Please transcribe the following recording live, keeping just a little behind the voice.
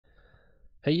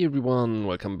Hey everyone,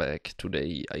 welcome back.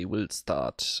 Today I will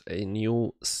start a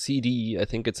new CD. I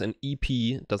think it's an EP,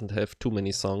 it doesn't have too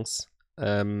many songs.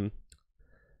 Unlucky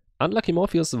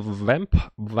Morpheus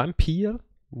Vampire?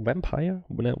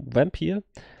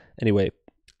 Anyway,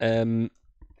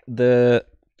 the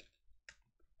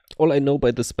all I know by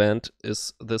this band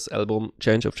is this album,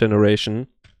 Change of Generation.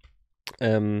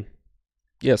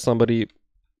 Somebody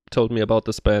told me about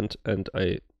this band and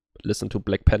I listened to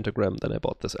Black Pentagram, then I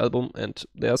bought this album, and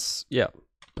I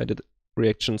did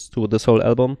reactions to this whole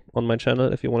album on my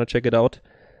channel if you want to check it out.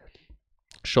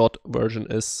 Short version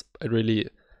is I really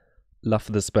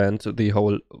love this band, the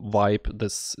whole vibe,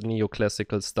 this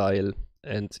neoclassical style,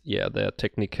 and their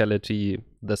technicality,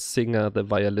 the singer, the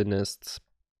violinists,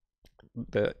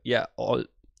 all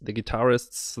the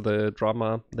guitarists, the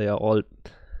drummer, they are all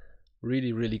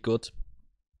really, really good.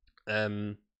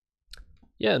 And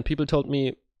people told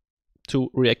me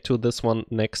to react to this one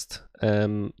next.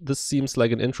 This seems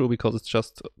like an intro because it's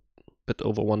just a bit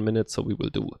over 1 minute, so we will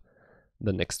do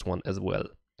the next one as well.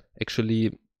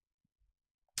 Actually,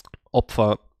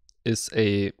 Opfer is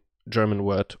a German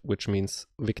word which means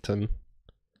victim.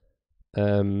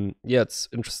 It's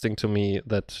interesting to me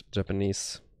that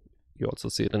Japanese, you also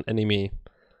see it in anime,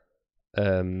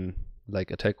 like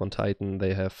Attack on Titan,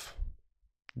 they have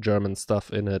German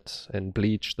stuff in it, and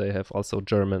Bleach they have also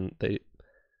German. They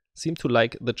seem to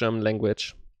like the German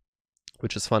language,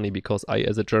 which is funny because I,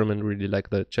 as a German, really like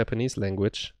the Japanese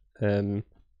language.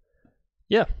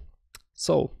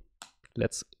 So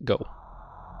let's go.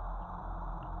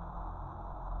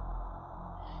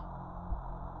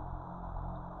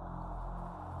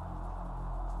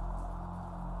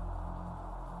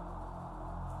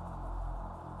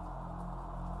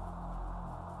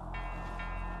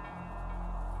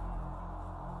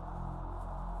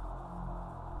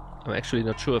 I'm actually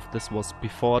not sure if this was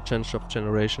before Change of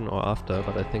Generation or after,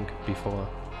 but I think before.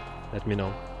 Let me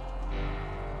know.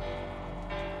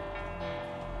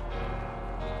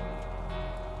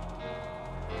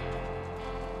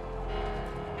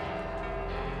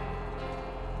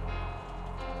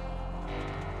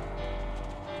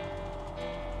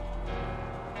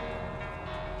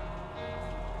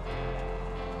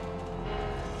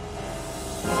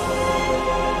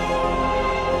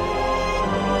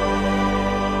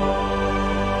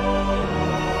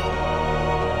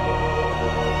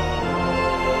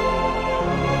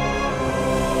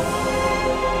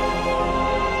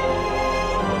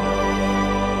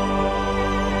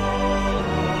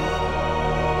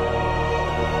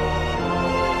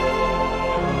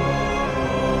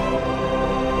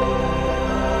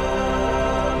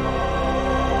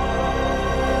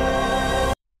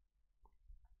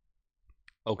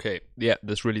 Okay,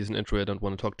 this really is an intro. I don't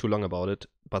want to talk too long about it,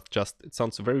 but just it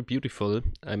sounds very beautiful.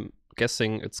 I'm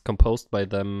guessing it's composed by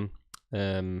them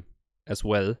as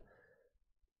well.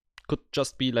 Could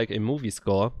just be like a movie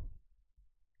score.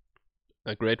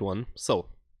 A great one. So,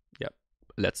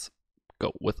 let's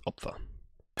go with Opfer.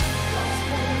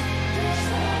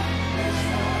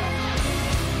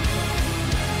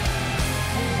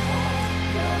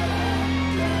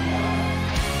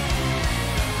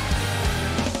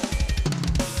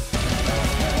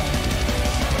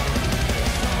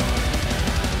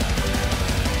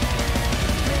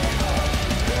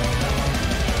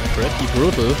 Pretty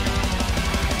brutal.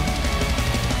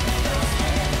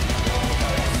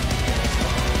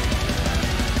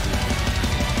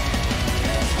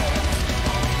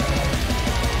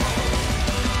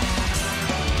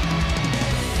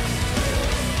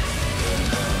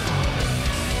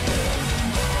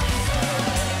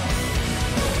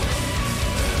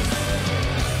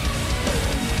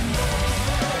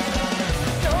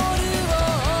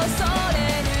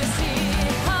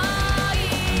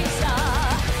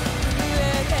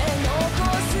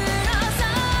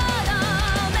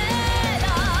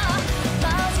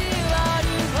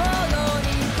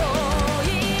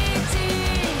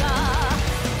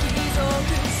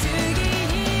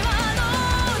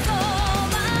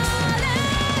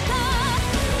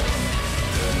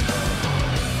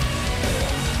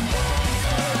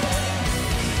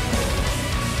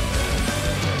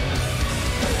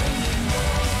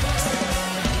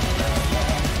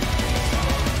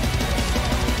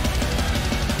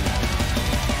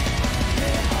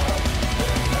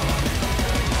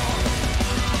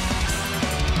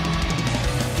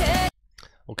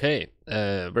 Okay,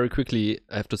 very quickly,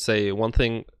 I have to say one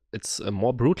thing. It's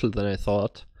more brutal than I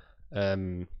thought,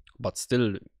 but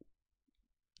still,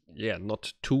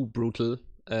 not too brutal.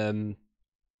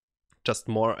 Just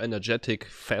more energetic,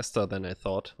 faster than I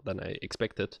thought, than I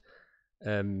expected.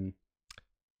 It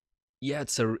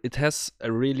has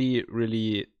a really,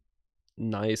 really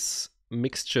nice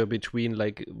mixture between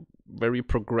like very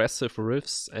progressive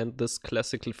riffs and this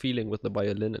classical feeling with the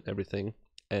violin and everything.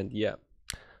 And yeah,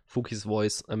 Fuki's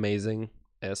voice amazing,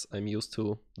 as I'm used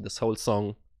to. This whole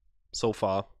song so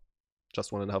far,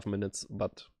 just 1.5 minutes,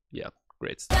 but yeah,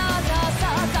 great stuff.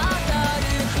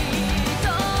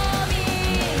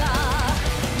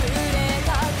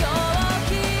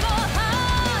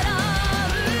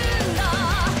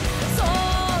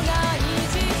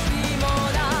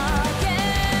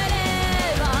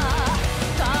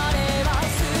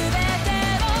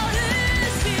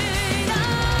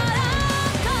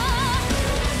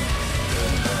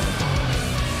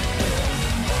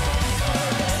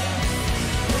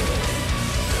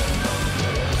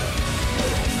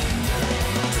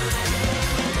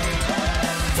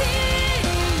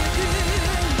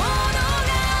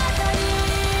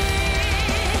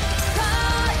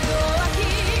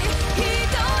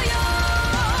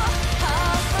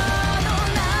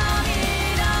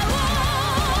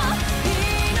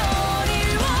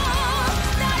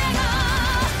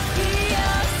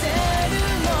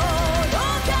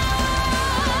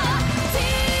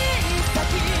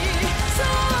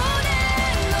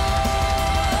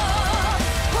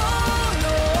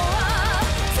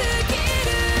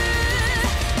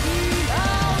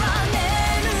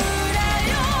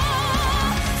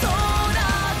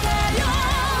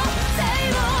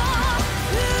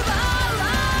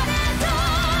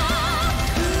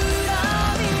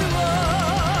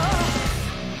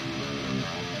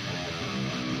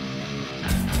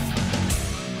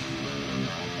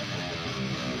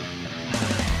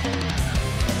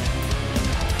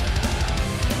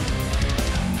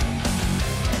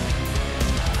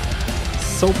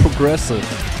 So progressive.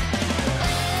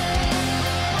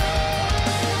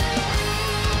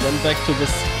 Then back to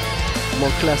this more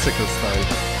classical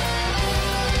style.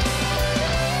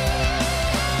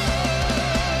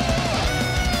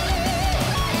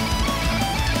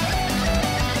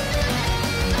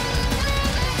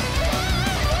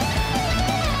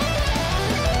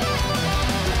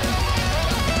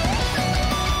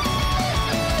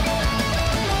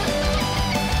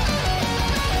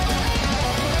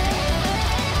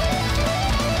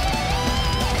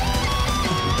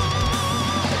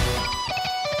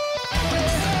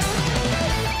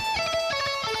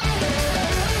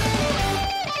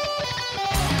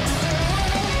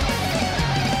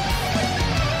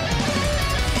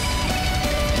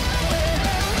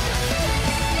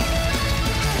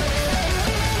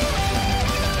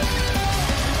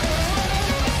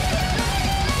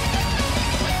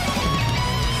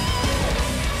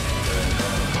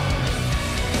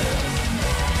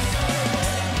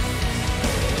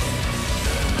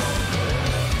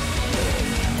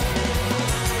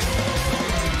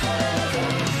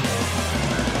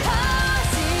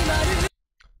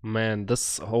 Man,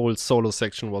 this whole solo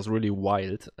section was really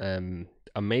wild,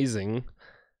 amazing.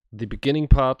 The beginning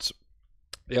part,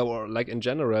 yeah, or like in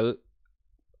general,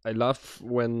 I love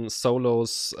when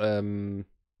solos,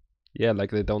 yeah,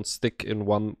 like they don't stick in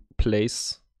one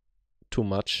place too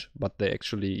much, but they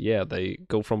actually, yeah, they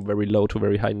go from very low to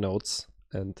very high notes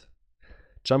and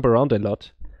jump around a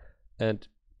lot. And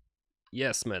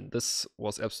yes, man, this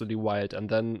was absolutely wild. And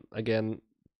then again,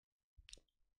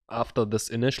 after this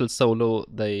initial solo,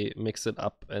 they mix it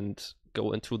up and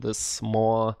go into this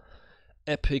more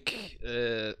epic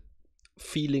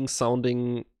feeling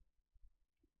sounding,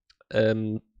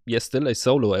 yeah, still a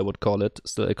solo, I would call it,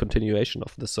 still a continuation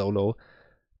of the solo,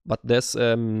 but there's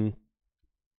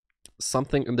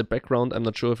something in the background. I'm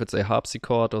not sure if it's a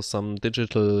harpsichord or some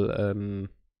digital,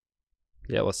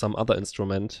 yeah, or some other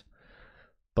instrument,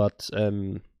 but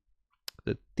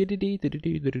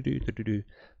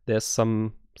there's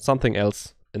something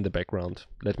else in the background.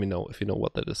 Let me know if you know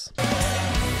what that is.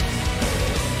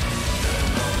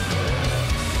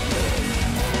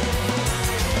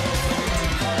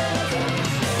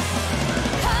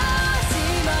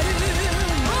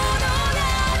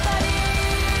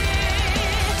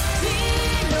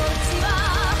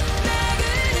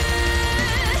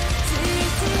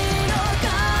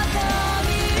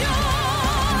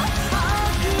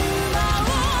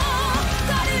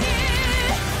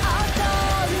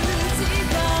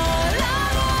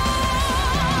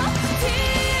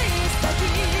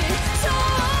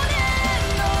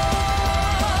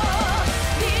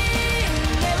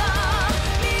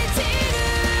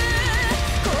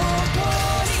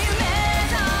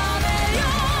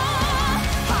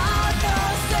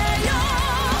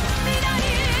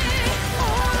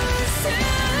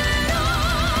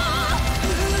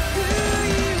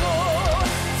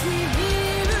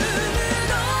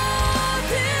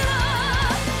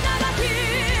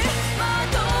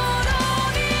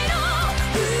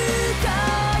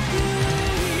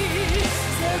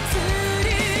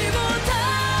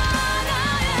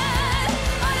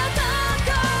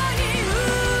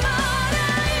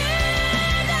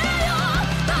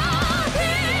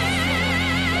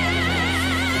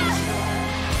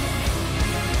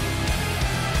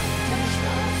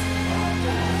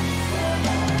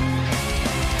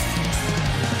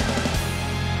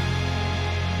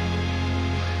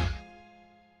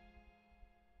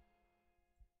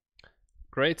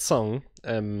 Great song.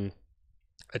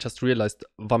 I just realized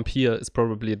Vampir is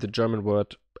probably the German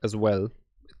word as well.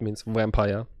 It means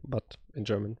vampire, but in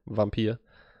German, Vampir.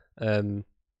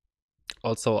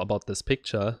 Also about this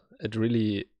picture, it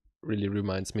really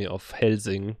reminds me of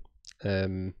Helsing.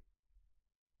 Yeah,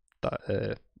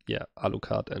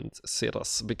 Alucard and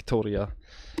Ceres Victoria,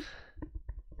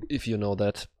 if you know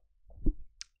that.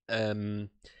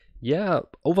 Yeah,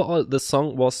 overall the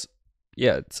song was,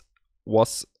 it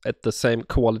was at the same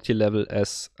quality level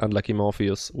as Unlucky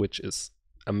Morpheus, which is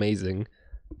amazing.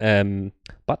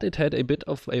 But it had a bit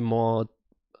of a more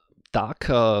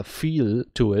darker feel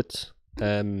to it.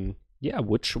 Yeah,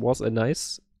 which was a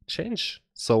nice change.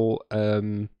 So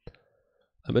I'm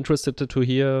interested to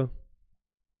hear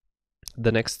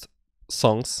the next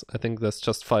songs. I think there's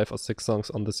just 5 or 6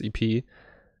 songs on this EP.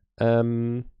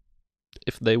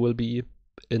 If they will be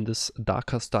in this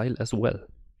darker style as well.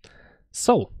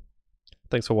 So,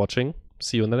 thanks for watching.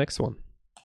 See you in the next one.